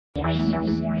Very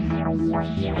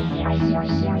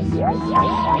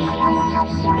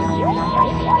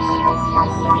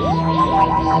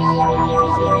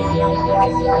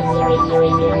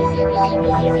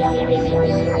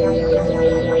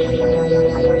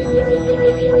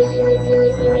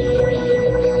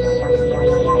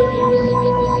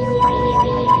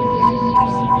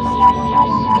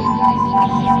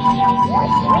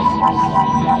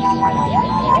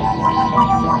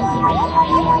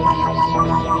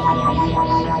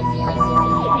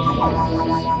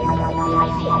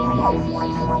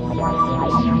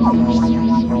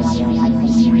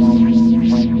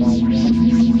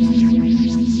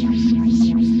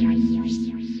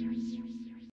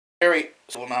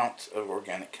small amount of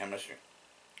organic chemistry.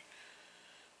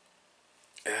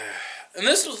 And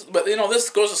this was, but this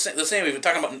goes the same. We've been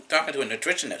talking to a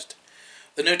nutritionist.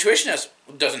 The nutritionist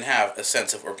doesn't have a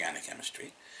sense of organic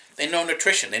chemistry. They know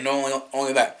nutrition. They know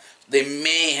only that. They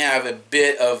may have a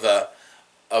bit of a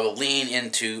lean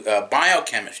into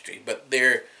biochemistry, but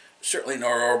they're certainly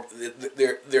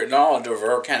their knowledge of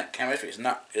organic chemistry is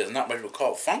not what we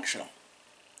call functional.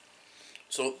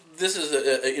 So this is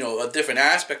a different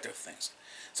aspect of things.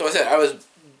 So I said I was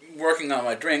working on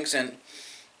my drinks, and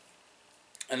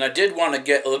I did want to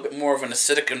get a little bit more of an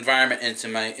acidic environment into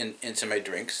my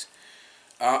drinks.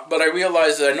 But I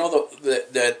realized that I know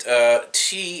that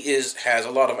tea has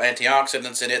a lot of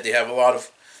antioxidants in it. They have a lot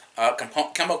of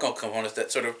chemical components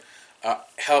that sort of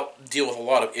help deal with a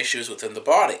lot of issues within the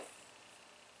body.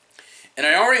 And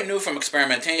I already knew from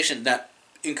experimentation that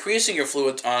increasing your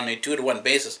fluids on a 2-to-1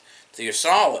 basis to your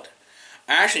solid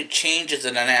actually changes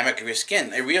the dynamic of your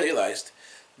skin. I realized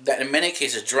that in many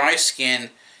cases, dry skin,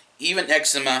 even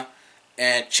eczema,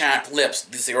 and chapped lips,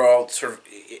 these are all sort of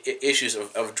issues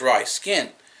of dry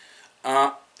skin,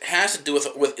 has to do with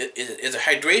is a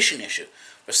hydration issue.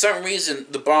 For some reason,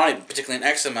 the body, particularly in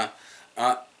eczema,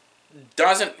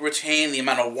 doesn't retain the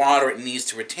amount of water it needs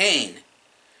to retain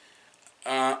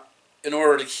in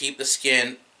order to keep the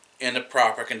skin in the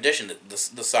proper condition,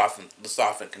 the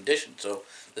softened condition. So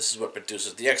this is what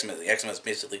produces the eczema. The eczema is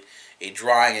basically a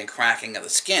drying and cracking of the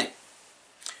skin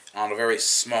on a very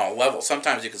small level.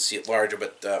 Sometimes you can see it larger,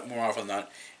 but more often than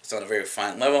not, it's on a very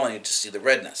fine level, and you just see the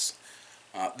redness.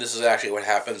 This is actually what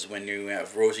happens when you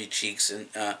have rosy cheeks and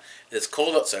it's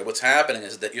cold outside. What's happening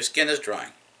is that your skin is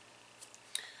drying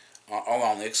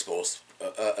along the exposed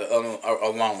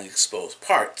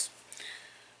parts.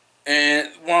 And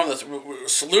one of the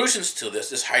solutions to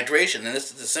this is hydration, and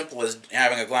this is as simple as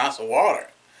having a glass of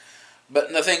water.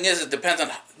 But the thing is, it depends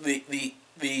on the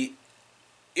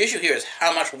issue here is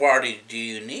how much water do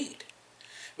you need?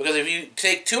 Because if you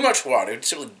take too much water,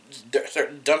 simply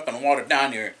start dumping water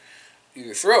down your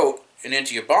throat and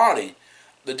into your body,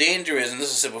 the danger is, and this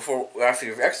is said before, after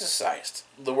you've exercised,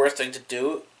 the worst thing to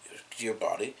do to your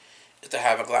body is to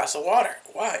have a glass of water.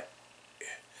 Why?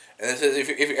 And it says if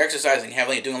you're exercising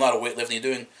heavily, you're doing a lot of weightlifting, you're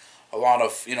doing a lot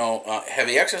of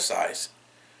heavy exercise,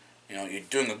 you're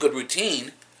doing a good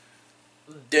routine,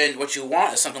 then what you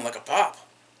want is something like a pop.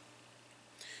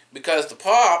 Because the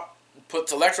pop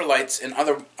puts electrolytes and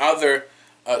other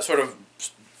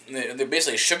they're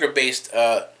basically sugar-based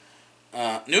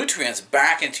nutrients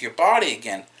back into your body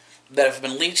again that have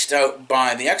been leached out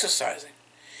by the exercising.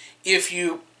 If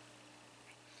you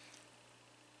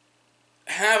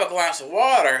have a glass of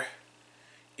water,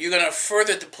 you're going to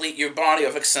further deplete your body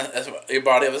of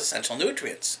essential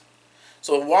nutrients.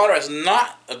 So water is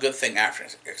not a good thing after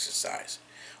exercise.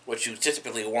 What you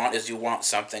typically want is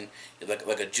something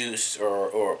like a juice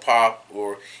or a pop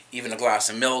or even a glass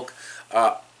of milk,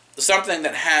 something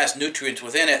that has nutrients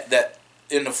within it that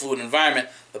in the fluid environment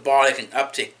the body can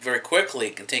uptake very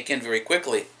quickly, can take in very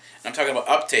quickly. And I'm talking about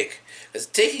uptake, because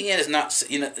taking in is not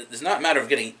it's not a matter of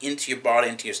getting into your body,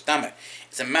 into your stomach.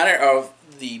 It's a matter of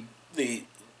the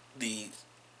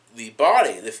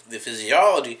body, the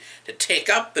physiology, to take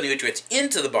up the nutrients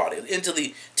into the body, into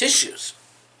the tissues,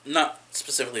 not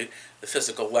specifically the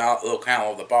physical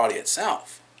locale of the body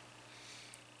itself.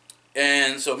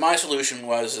 And so my solution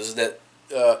is that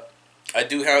I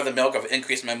do have the milk. I've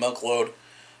increased my milk load.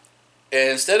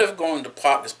 And instead of going to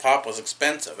pop, because pop was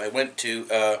expensive, I went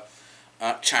to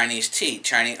Chinese tea.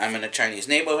 I'm in a Chinese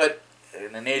neighborhood,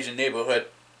 in an Asian neighborhood.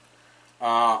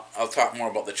 I'll talk more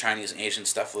about the Chinese and Asian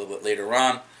stuff a little bit later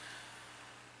on.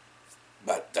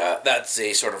 But that's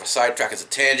a sort of a sidetrack, it's a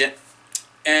tangent.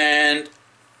 And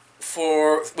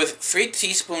with 3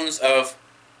 teaspoons of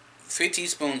 3 to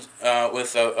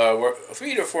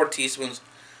 4 teaspoons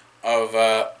of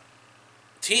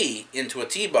tea into a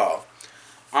tea ball,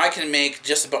 I can make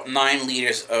just about 9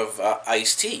 liters of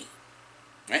iced tea.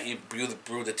 Right? You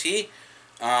brew the tea,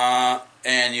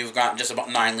 and you've got just about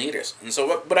 9 liters. And so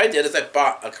what I did is I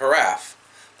bought a carafe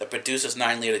that produces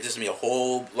 9 liters. It gives me a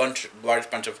whole large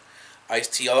bunch of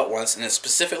iced tea all at once, and it's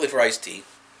specifically for iced tea.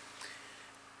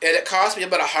 And it cost me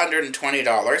about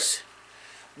 $120.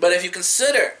 But if you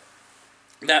consider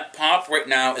that pop right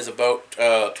now is about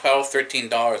 $12,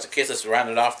 $13 a case, let's round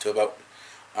it off to about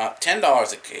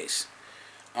 $10 a case.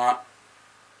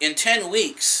 In 10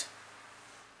 weeks,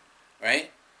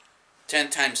 right? 10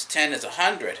 times 10 is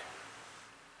 100.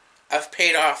 I've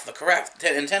paid off the carafe.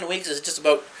 In 10 weeks is just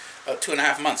about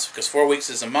 2.5 months, because 4 weeks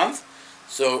is a month.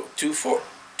 So 2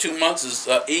 months is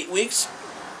 8 weeks.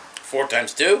 4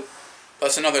 times 2,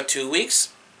 plus another 2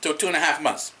 weeks, so 2.5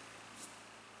 months.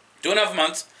 2.5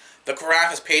 months, the carafe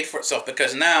has paid for itself,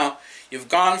 because now you've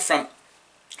gone from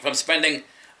spending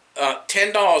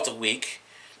 $10 a week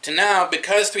to now,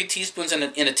 because 3 teaspoons in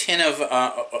a tin of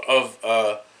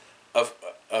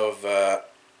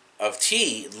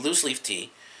tea, loose leaf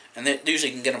tea, and they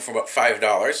usually can get them for about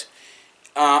 $5.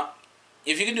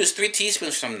 If you can do 3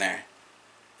 teaspoons from there,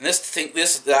 and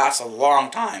this lasts a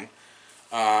long time.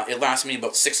 It lasts me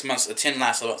about 6 months. The tin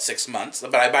lasts about 6 months,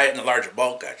 but I buy it in a larger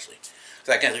bulk actually,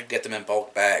 because I can get them in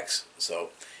bulk bags. So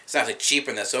it's actually cheaper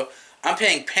than that. So I'm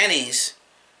paying pennies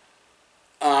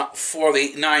for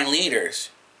the 9 liters,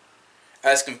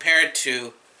 as compared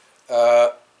to,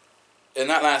 and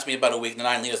that lasts me about a week. The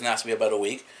 9 liters lasts me about a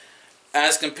week,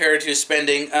 as compared to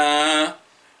spending $10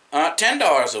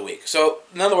 a week. So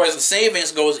in other words, the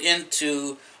savings goes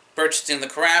into purchasing the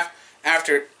carafe.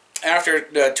 After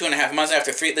 2.5 months,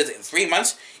 after 3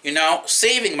 months, you're now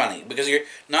saving money, because you're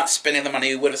not spending the money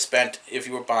you would have spent if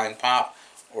you were buying pop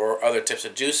or other types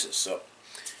of juices. So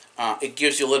it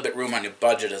gives you a little bit room on your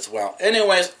budget as well.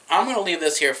 Anyways, I'm going to leave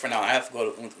this here for now. I have to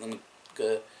go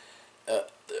to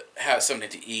have something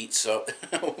to eat. So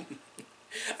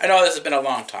I know this has been a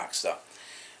long talk. So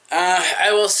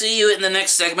I will see you in the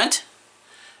next segment.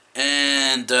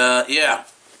 And yeah.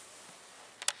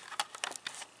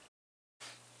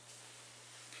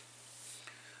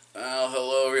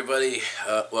 Hello everybody,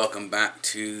 welcome back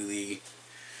to the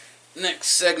next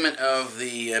segment of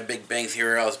the Big Bang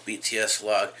Theory's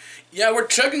BTSvlog. Yeah, we're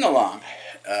chugging along.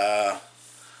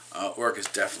 Work is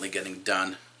definitely getting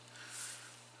done.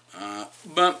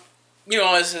 But, you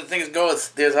know, as things go,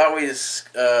 there's always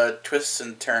twists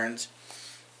and turns.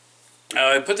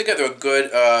 I put together a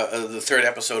good, the 3rd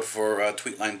episode for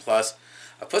Tweetline Plus.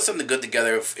 I put something good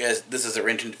together, as this is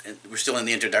we're still in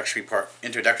the introductory part.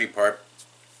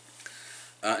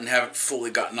 And haven't fully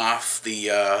gotten off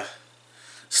the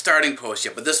starting post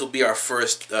yet, but this will be our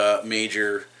first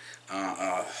major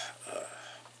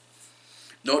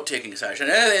note-taking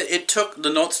session. And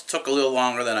the notes took a little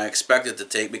longer than I expected to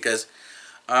take, because,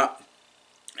 and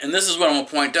this is what I'm going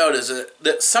to point out, is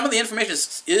that some of the information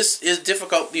is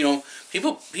difficult. You know,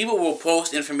 people will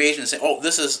post information and say, "Oh,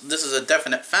 this is a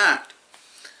definite fact,"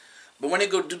 but when you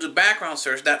go do the background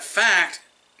search, that fact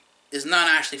is not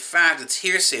actually fact, it's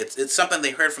hearsay. It's something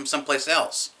they heard from someplace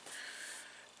else.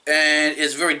 And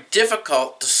it's very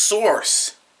difficult to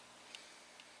source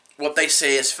what they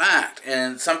say is fact.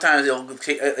 And sometimes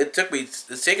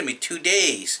it's taken me 2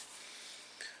 days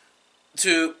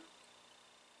to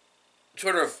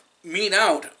sort of mete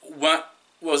out what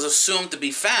was assumed to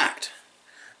be fact.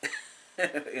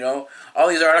 You know, all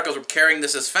these articles were carrying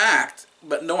this as fact,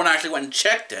 but no one actually went and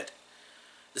checked it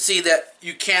to see that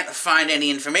you can't find any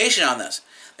information on this.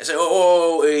 They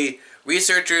say,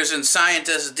 researchers and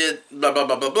scientists did blah, blah,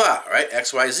 blah, blah, blah, right?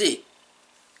 X, Y, Z.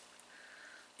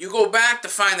 You go back to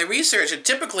find the research, and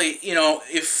typically, you know,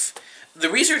 if the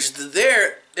research is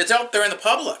there, it's out there in the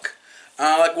public.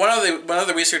 Like one of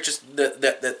the researchers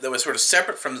that was sort of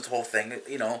separate from this whole thing,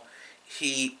 you know,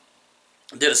 he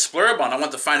did a splurb on. I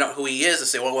want to find out who he is and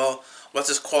say, well, what's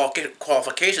his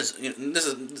qualifications? You know, this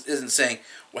isn't saying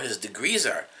what his degrees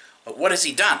are, but what has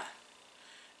he done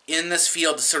in this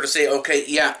field to sort of say, okay,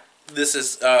 yeah, this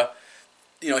is,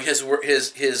 you know, his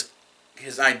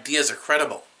ideas are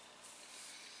credible.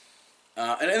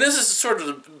 And this is sort of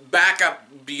the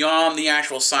backup beyond the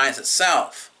actual science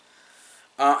itself.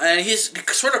 And he's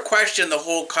sort of questioned the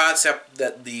whole concept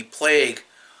that the plague,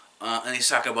 and he's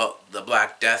talking about the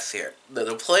Black Death here, that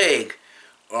the plague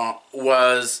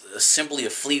was simply a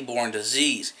flea-borne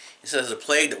disease. He says the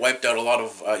plague that wiped out a lot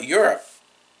of Europe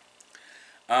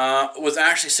was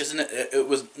actually, it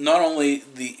was not only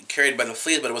carried by the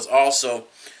fleas, but it was also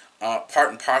part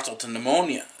and parcel to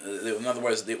pneumonia. In other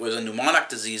words, it was a pneumonic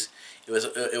disease. It was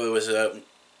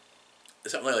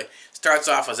something like starts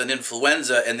off as an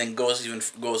influenza and then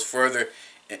goes further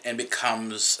and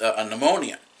becomes a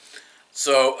pneumonia.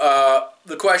 So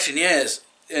the question is,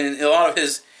 in a lot of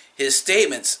his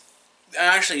statements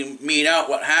actually mean out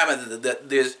what happened. That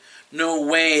there's no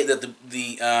way that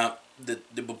the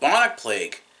bubonic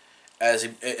plague,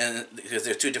 because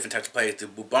there's two different types of plague. The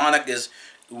bubonic is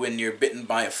when you're bitten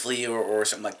by a flea or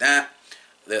something like that.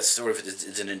 That's sort of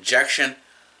it's an injection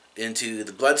into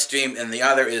the bloodstream, and the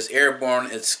other is airborne.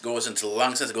 It goes into the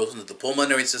lung system, it goes into the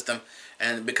pulmonary system,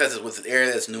 and because it's with the air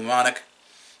that's pneumonic,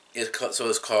 so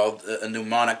it's called a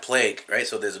pneumonic plague, right?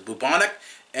 So there's a bubonic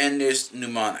and there's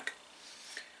pneumonic.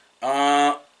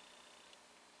 And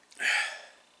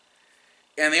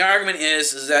the argument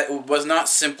is that it was not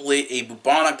simply a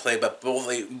bubonic plague, but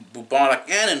both a bubonic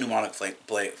and a pneumonic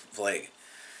plague.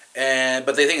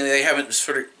 But they think they haven't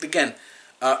sort of, again,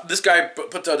 this guy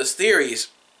puts out his theories,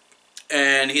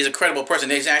 and he's a credible person.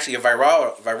 He's actually a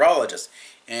virologist,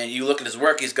 and you look at his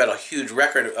work, he's got a huge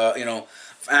record of,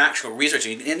 actual research.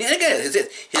 And again,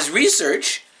 his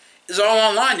research is all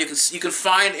online. You can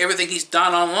find everything he's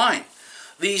done online.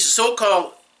 These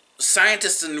so-called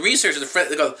scientists and researchers,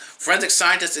 they call forensic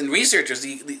scientists and researchers,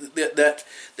 that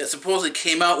supposedly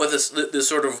came out with this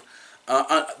sort of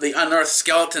the unearthed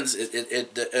skeletons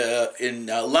in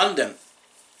London,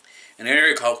 in an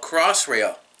area called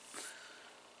Crossrail.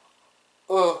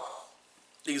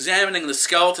 Examining the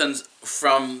skeletons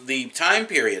from the time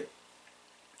period.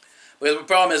 But the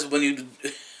problem is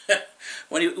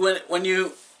when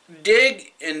you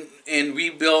dig and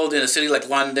rebuild in a city like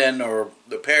London or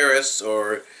Paris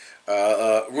or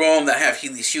Rome that have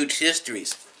these huge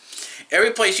histories,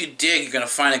 every place you dig, you're going to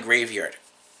find a graveyard.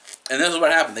 And this is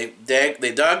what happened.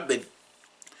 They dug, they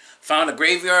found a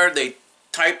graveyard, they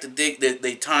timed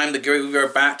the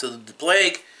graveyard back to the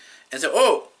plague, and said,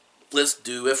 oh, let's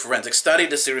do a forensic study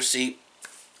to see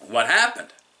what happened.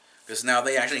 Because now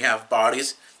they actually have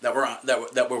bodies that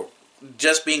were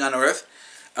just being unearthed.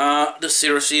 To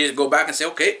seriously go back and say,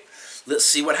 okay, let's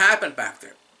see what happened back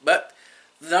there. But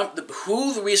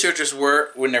who the researchers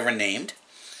were never named.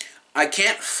 I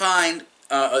can't find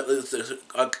when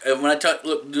I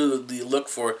look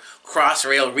for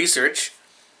Crossrail research,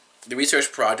 the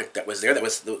research project that was there, that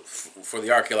was for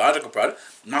the archaeological project.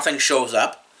 Nothing shows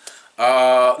up.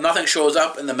 Nothing shows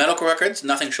up in the medical records.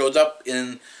 Nothing shows up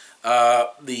in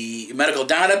the medical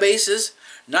databases.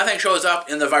 Nothing shows up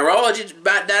in the virology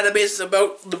databases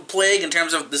about the plague in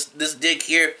terms of this dig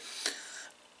here.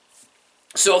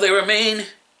 So they remain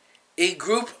a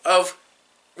group of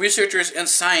researchers and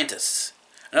scientists.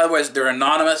 In other words, they're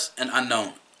anonymous and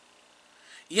unknown.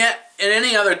 Yet, in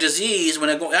any other disease, when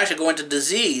I actually go into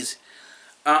disease,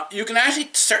 you can actually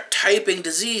start typing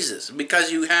diseases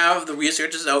because you have the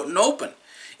researchers out and open.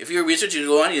 If you're a researcher, you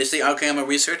go on, you say, okay, I'm a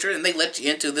researcher, and they let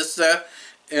you into this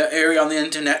area on the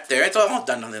internet there. It's all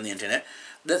done on the internet.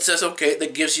 That says, okay,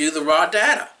 that gives you the raw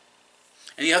data.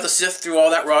 And you have to sift through all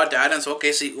that raw data and say,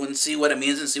 okay, see what it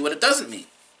means and see what it doesn't mean.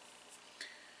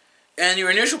 And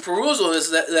your initial perusal is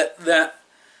that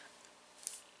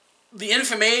the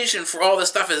information for all this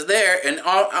stuff is there, and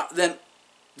then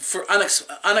for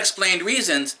unexplained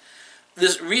reasons,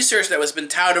 this research that was been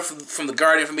touted from the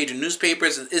Guardian, from major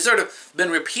newspapers, is sort of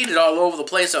been repeated all over the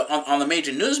place on the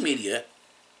major news media.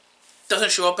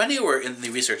 Doesn't show up anywhere in the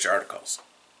research articles.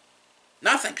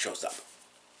 Nothing shows up.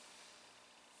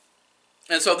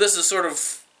 And so this is sort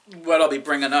of what I'll be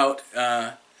bringing out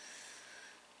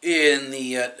in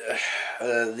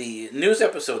the news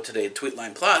episode today,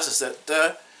 Tweetline Plus, is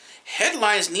that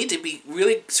headlines need to be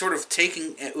really sort of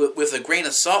taken with a grain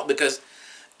of salt, because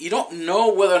you don't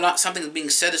know whether or not something being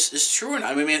said is true or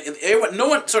not. I mean, no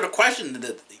one sort of questioned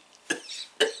the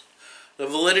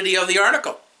validity of the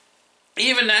article.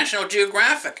 Even National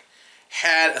Geographic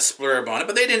had a splurb on it,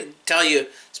 but they didn't tell you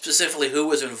specifically who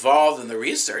was involved in the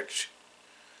research.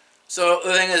 So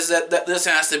the thing is that this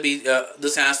has to be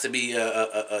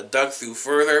dug through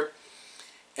further,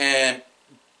 and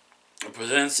it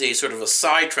presents a sort of a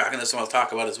sidetrack, and this one I'll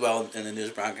talk about as well in the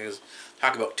news broadcast.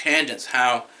 Talk about tangents.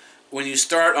 How when you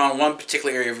start on one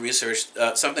particular area of research,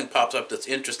 something pops up that's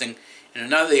interesting in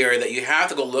another area that you have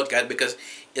to go look at because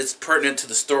it's pertinent to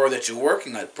the story that you're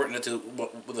working on, pertinent to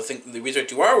the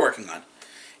research you are working on.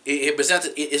 It presents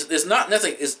it's not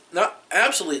necessarily, it's not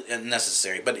absolutely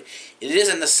necessary, but it is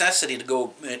a necessity to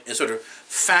go and sort of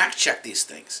fact check these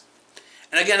things.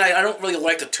 And again, I don't really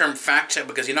like the term fact check,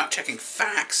 because you're not checking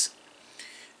facts.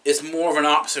 It's more of an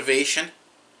observation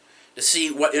to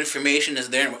see what information is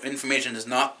there and what information is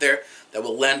not there that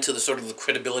will lend to the sort of the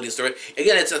credibility of the story.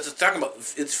 Again, it's talking about,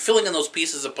 it's filling in those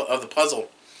pieces of the puzzle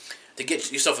to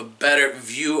get yourself a better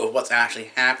view of what's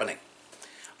actually happening.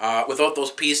 Without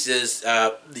those pieces,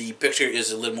 the picture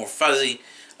is a little more fuzzy.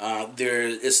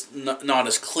 It's not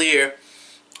as clear.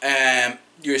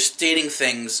 You're stating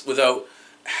things without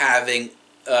having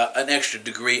an extra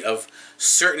degree of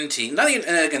certainty. Not even,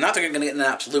 and again, not that you're going to get an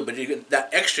absolute, but you get that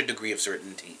extra degree of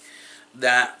certainty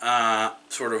that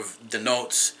sort of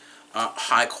denotes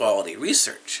high quality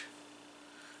research.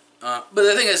 But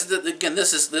the thing is that, again,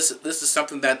 this is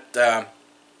something that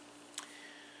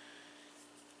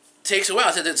takes a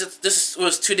while. This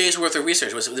was 2 days worth of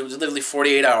research. It was literally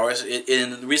 48 hours.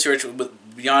 In research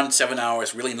beyond 7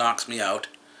 hours really knocks me out.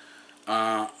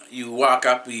 You walk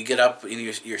up, you get up, and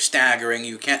you're staggering.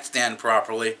 You can't stand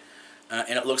properly,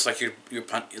 and it looks like it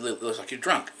looks like you're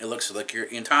drunk. It looks like you're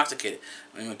intoxicated.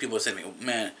 I mean, when people say to me, oh,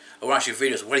 "Man, I watch your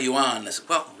videos. What are you on?" I say,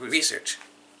 "Well, research.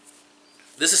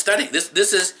 This is studying.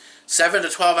 This is 7 to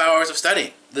 12 hours of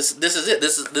studying. This is it.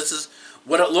 This is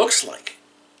what it looks like."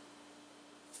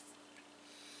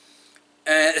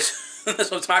 And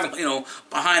that's what I'm talking about. You know,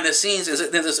 behind the scenes this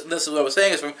is what I was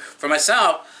saying is for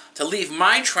myself to leave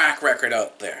my track record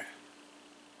out there,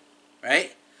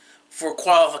 right? For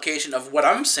qualification of what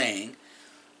I'm saying,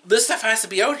 this stuff has to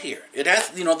be out here. It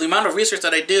has, you know, the amount of research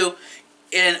that I do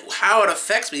and how it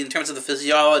affects me in terms of the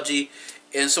physiology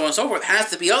and so on and so forth has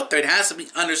to be out there. It has to be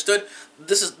understood.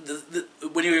 This is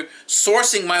when you're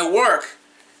sourcing my work.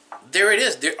 There it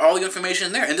is. All the information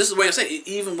is there, and this is the way I say.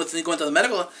 Even with you go into the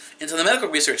medical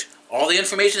research, all the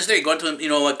information is there. You go into, you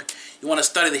know, like you want to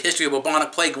study the history of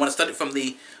bubonic plague. You want to study it from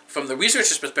the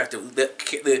researcher's perspective. The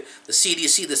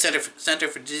CDC, the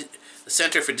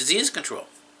Center for Disease Control.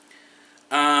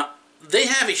 They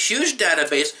have a huge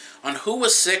database on who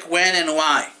was sick, when, and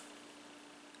why.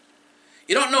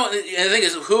 You don't know. And the thing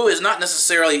is, who is not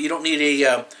necessarily. You don't need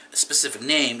a specific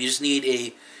name. You just need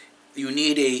a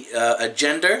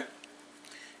gender,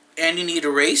 and you need a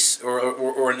race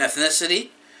or an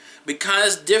ethnicity,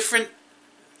 because different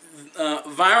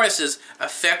viruses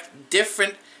affect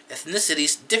different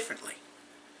ethnicities differently.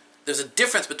 There's a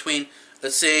difference between,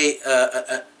 let's say,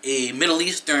 a Middle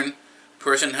Eastern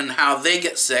person and how they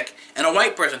get sick, and a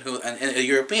white person and a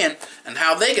European and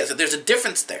how they get sick. There's a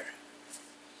difference there.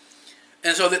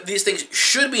 And so these things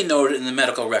should be noted in the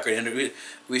medical record and the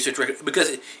research record,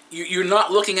 because you're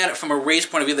not looking at it from a race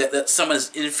point of view that someone is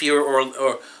inferior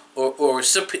or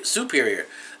superior.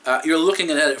 You're looking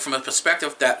at it from a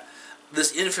perspective that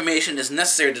this information is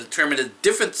necessary to determine the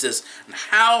differences in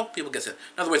how people get sick.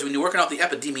 In other words, when you're working out the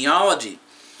epidemiology,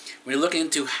 when you're looking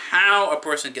into how a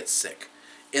person gets sick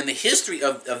and the history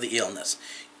of the illness,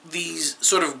 these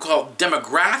sort of called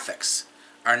demographics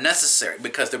are necessary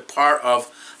because they're part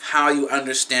of how you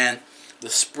understand the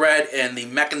spread and the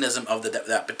mechanism of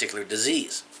that particular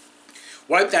disease.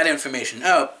 Wipe that information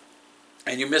out,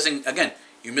 and you're missing a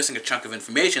chunk of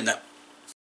information that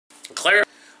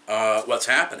clarifies what's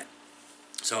happening.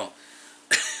 So,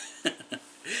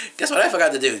 guess what I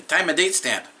forgot to do? Time and date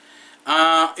stamp.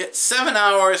 It's 7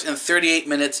 hours and 38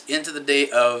 minutes into the day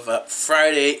of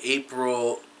Friday,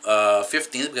 April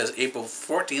 15th, because April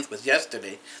 14th was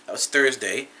yesterday. That was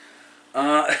Thursday.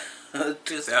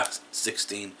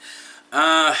 2016.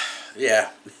 Yeah.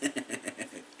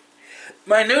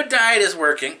 My new diet is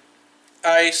working.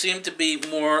 I seem to be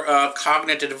more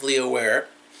cognitively aware.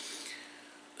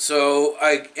 So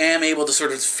I am able to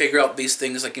sort of figure out these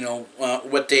things, like, you know,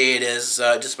 what day it is,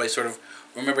 just by sort of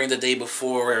remembering the day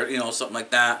before, or, you know, something like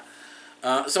that.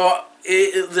 So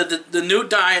the new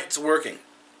diet's working.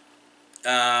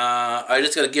 I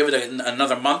just got to give it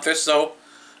another month or so.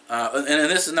 And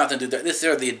this is nothing to do. This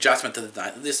is the adjustment to the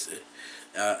diet. This,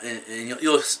 and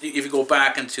you'll if you go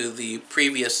back into the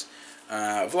previous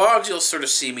vlogs, you'll sort of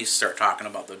see me start talking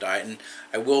about the diet, and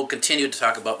I will continue to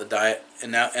talk about the diet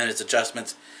and its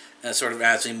adjustments, and sort of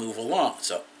as we move along.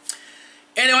 So,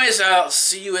 anyways, I'll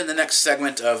see you in the next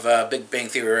segment of Big Bang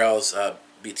Theory RL's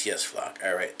BTSvlog.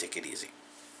 All right, take it easy.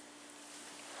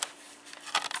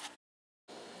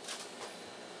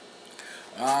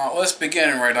 Let's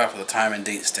begin right off with a time and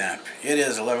date stamp. It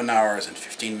is 11 hours and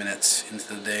 15 minutes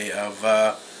into the day of,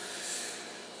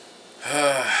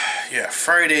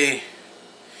 Friday,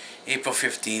 April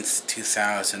 15th,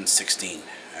 2016.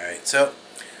 Alright, so,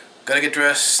 gotta get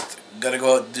dressed, gotta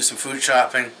go out and do some food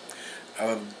shopping.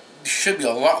 Should be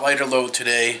a lot lighter load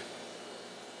today.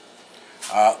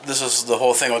 This is the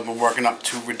whole thing I've been working up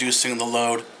to, reducing the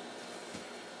load.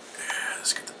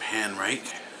 Let's get the pan right.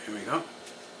 Here we go.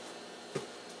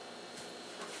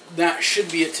 That should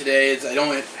be it today.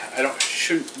 I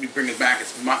shouldn't be bringing back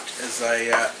as much as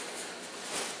I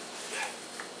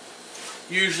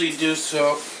usually do,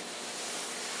 so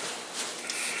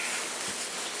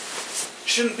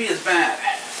shouldn't be as bad.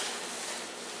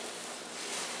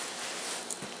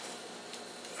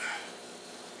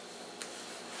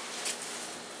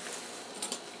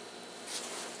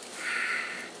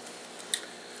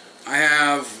 I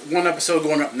have one episode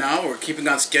going up now. We're keeping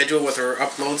on schedule with our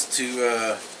uploads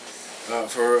to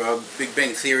for Big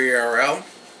Bang Theory RL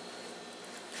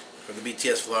for the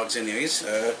BTS vlogs, anyways.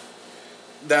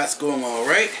 That's going all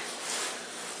right.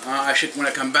 I should, when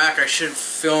I come back, I should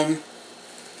film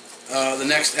the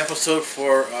next episode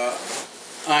for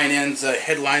INN's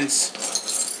headlines.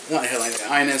 Not headlines.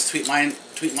 INN's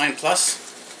Tweetline Plus.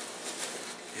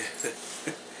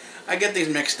 I get these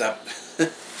mixed up.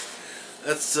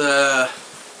 That's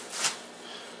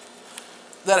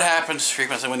that happens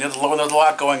frequently when there's a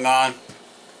lot going on.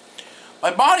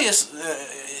 My body is. The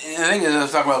thing is, I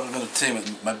was talking about today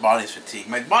with my body's fatigued.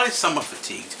 My body's somewhat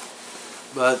fatigued,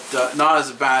 but not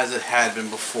as bad as it had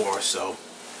been before. So,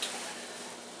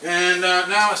 and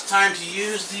now it's time to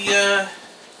use the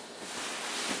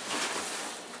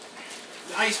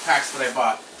ice packs that I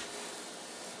bought.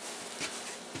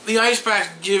 The ice packs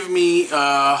give me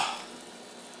a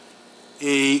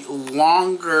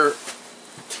longer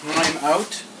time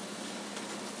out.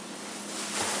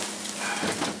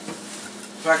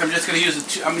 In fact, I'm just going to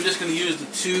use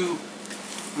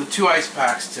the two ice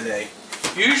packs today.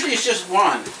 Usually it's just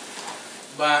one,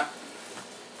 but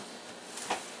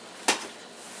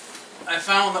I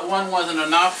found that one wasn't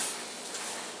enough,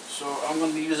 so I'm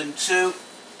going to be using two.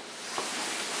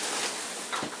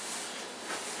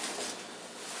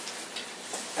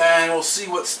 And we'll see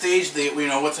what stage they,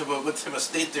 what type of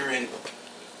state they're in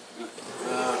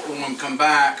when we come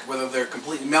back. Whether they're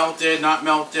completely melted, not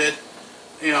melted,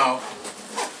 The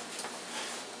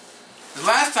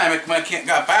last time when I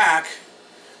got back,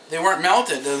 they weren't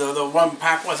melted. The one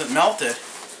pack wasn't melted,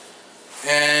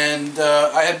 and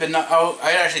I had been out.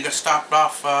 I actually got stopped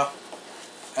off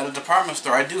at a department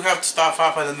store. I do have to stop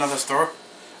off at another store.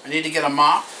 I need to get a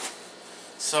mop,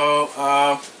 so.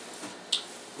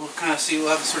 We'll kind of see. We'll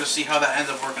have to sort of see how that ends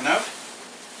up working out.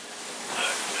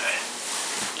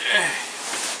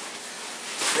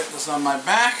 Get this on my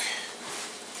back.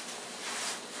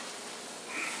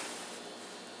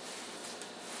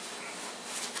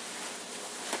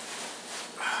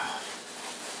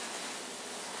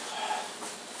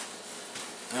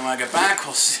 And when I get back,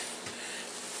 we'll see,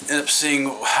 end up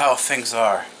seeing how things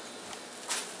are.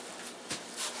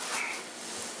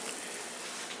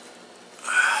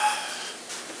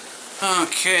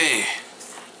 Okay,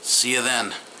 see you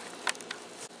then.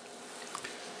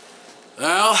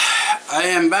 Well, I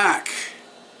am back.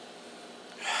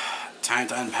 Time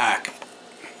to unpack.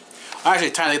 Actually,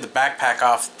 time to get the backpack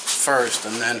off first,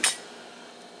 and then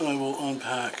I will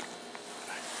unpack.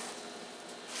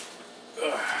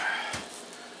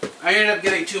 I ended up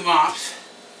getting two mops.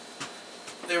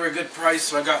 They were a good price,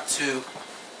 so I got two.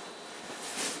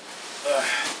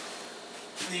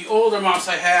 The older mops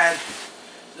I had,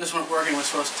 this weren't working,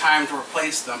 so it was time to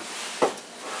replace them.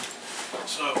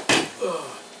 So,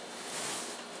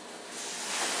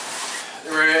 they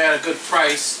were at a good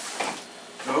price.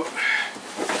 Nope.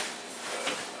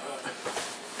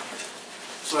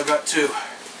 So I got two.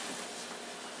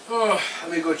 Let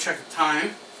me go check the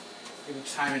time. Give me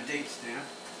time and date stamp.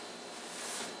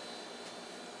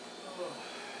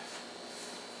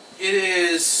 It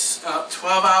is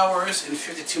 12 hours and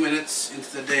 52 minutes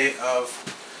into the day of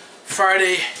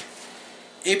Friday,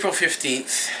 April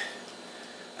 15th,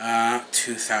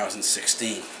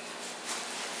 2016.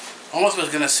 Almost was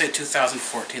going to say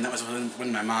 2014. That was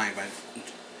in my mind, but I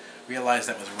realized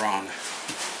that was wrong.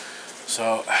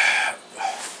 So,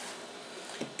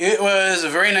 it was a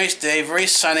very nice day, very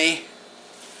sunny.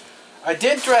 I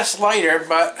did dress lighter,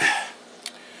 but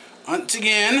once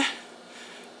again,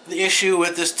 the issue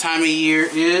with this time of year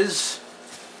is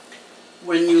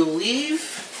when you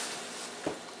leave,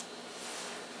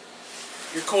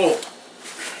 you're cold.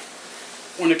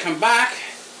 When you come back,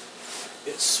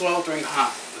 it's sweltering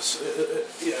hot.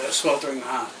 Yeah, sweltering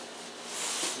hot.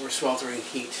 Or sweltering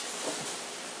heat.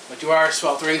 But you are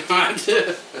sweltering hot.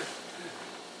 To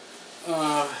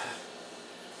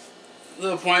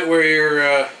the point where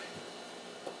you're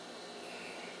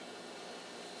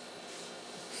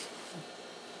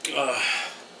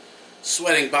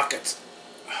sweating buckets.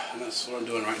 And that's what I'm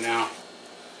doing right now.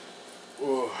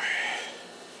 Ooh.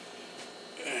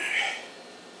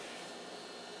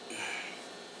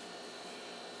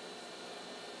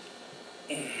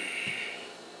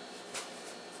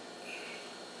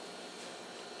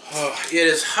 It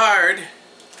is hard to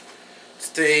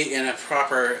stay in a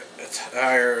proper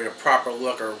attire, a proper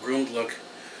look, or a groomed look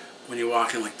when you're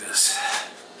walking like this.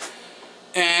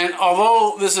 And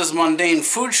although this is mundane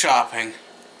food shopping,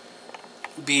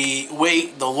 the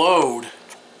weight, the load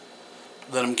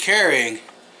that I'm carrying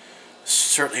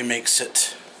certainly makes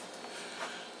it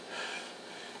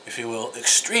if you will,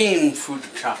 extreme food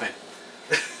shopping.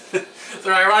 The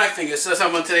ironic thing is,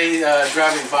 someone today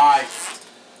driving by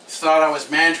thought I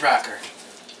was Man Tracker.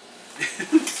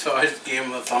 So I just gave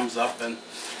him a thumbs up, and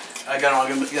I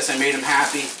guess I made him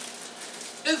happy.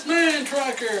 It's Man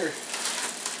Tracker!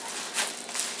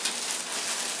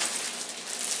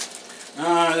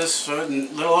 This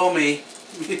little old me.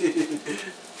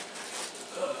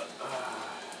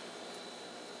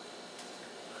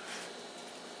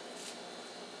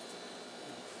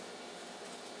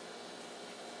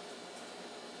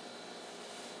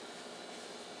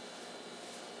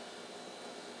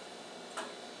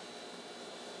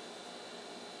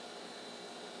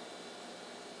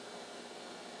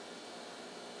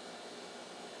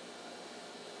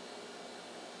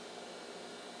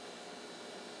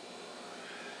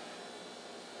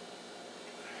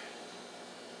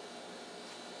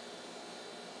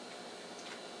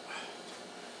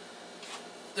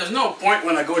 There's no point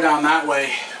when I go down that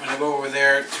way, when I go over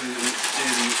there to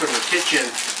the sort of the kitchen,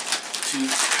 to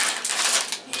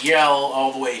yell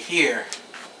all the way here,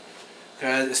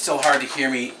 because it's still hard to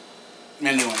hear me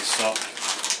anyway, so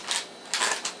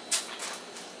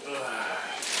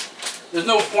there's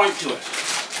no point to it.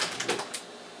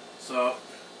 So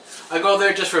I go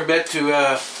there just for a bit to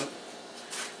I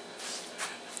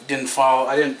didn't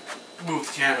move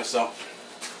the camera, so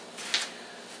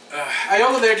I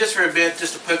go there just for a bit,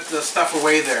 just to put the stuff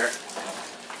away there,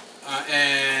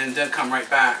 and then come right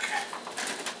back.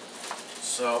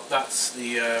 So that's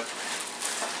the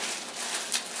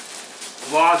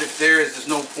logic there. Is there's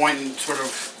no point in sort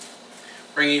of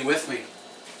bringing it with me.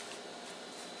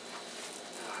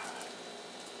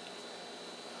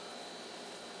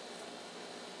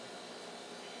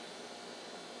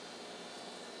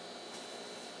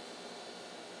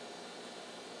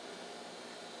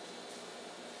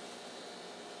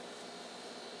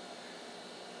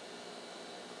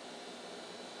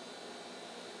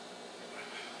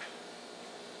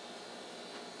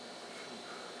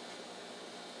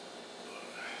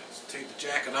 Take the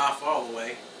jacket off all the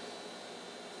way.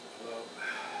 Well,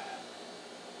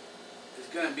 it's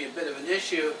going to be a bit of an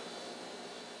issue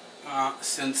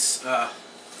since I'm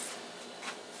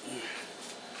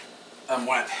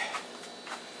wet.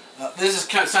 This is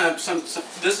kind of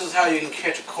this is how you can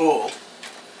catch a cold.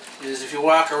 Is if you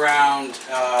walk around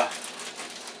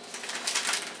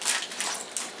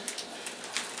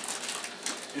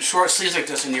in short sleeves like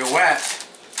this and you're wet,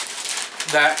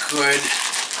 that could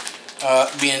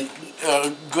be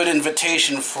a good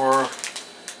invitation for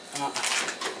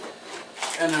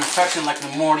an infection like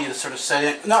pneumonia to sort of set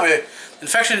in. No,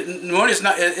 pneumonia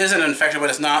is an infection,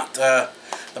 but it's not the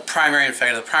primary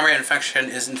infection. The primary infection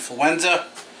is influenza.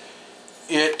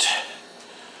 It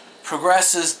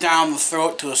progresses down the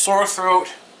throat to a sore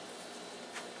throat,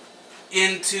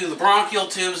 into the bronchial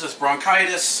tubes as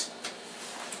bronchitis,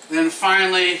 and then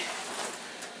finally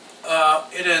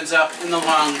it ends up in the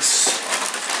lungs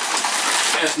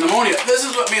as pneumonia. This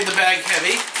is what made the bag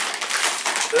heavy.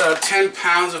 10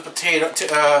 pounds of potato. 20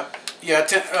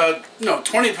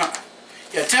 pounds.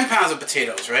 Yeah, 10 pounds of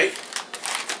potatoes, right?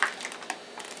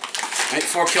 Right,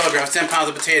 4 kilograms, 10 pounds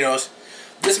of potatoes.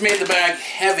 This made the bag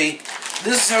heavy.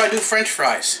 This is how I do French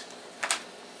fries.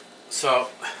 So,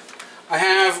 I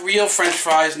have real French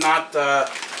fries, not the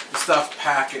stuff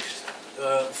packaged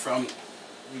from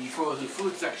the frozen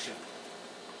food section.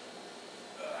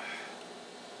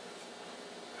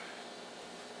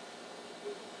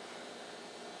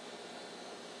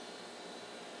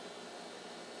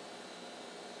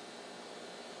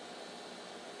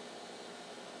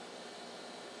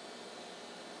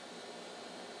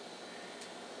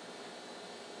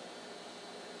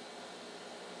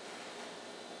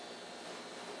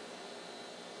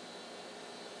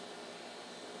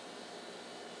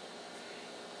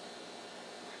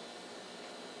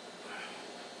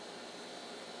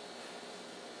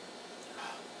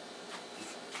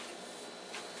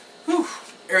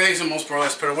 Everything's almost more or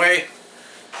less put away.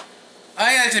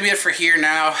 I think to be it for here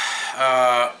now.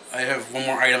 I have one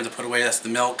more item to put away. That's the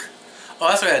milk. Oh,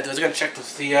 that's what I had to do. I was going to check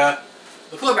the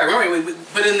cooler bag. Remember, we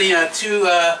put in the two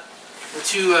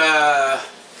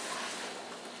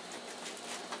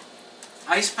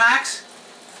ice packs.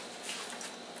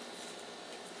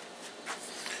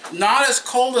 Not as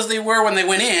cold as they were when they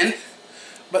went in,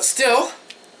 but still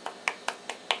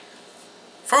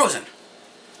frozen.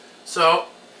 So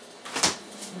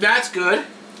that's good.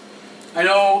 I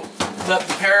know that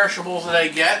the perishables that I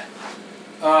get,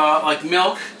 like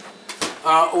milk,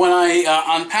 when I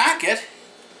unpack it,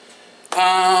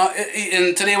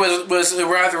 and today was a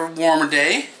rather warmer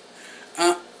day,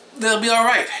 they'll be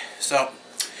alright. So,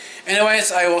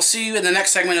 Anyways, I will see you in the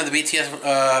next segment of the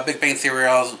BTS Big Bang Theory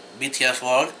BTS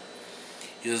vlog.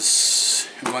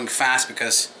 I'm going fast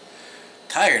because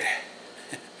tired.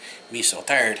 Me so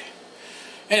tired.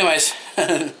 Anyways,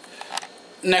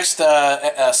 next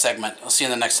segment. I'll see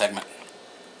you in the next segment.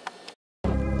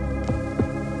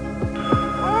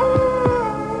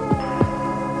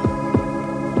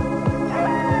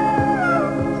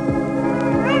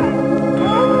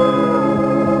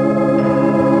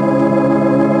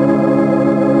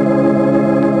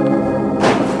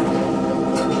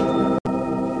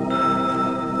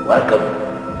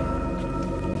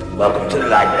 Welcome to the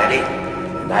library,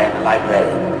 and I am the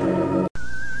librarian.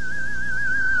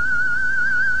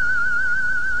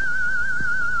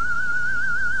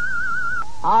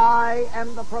 I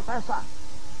am the professor.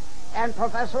 And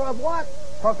professor of what?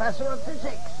 Professor of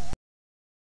physics.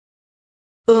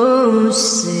 Oh,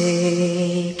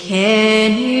 say,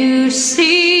 can you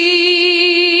see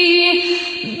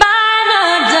by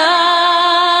the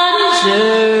dawn's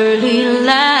early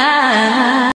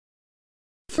light?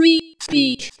 Free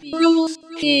speech rules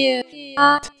here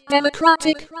at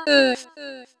Democratic Earth.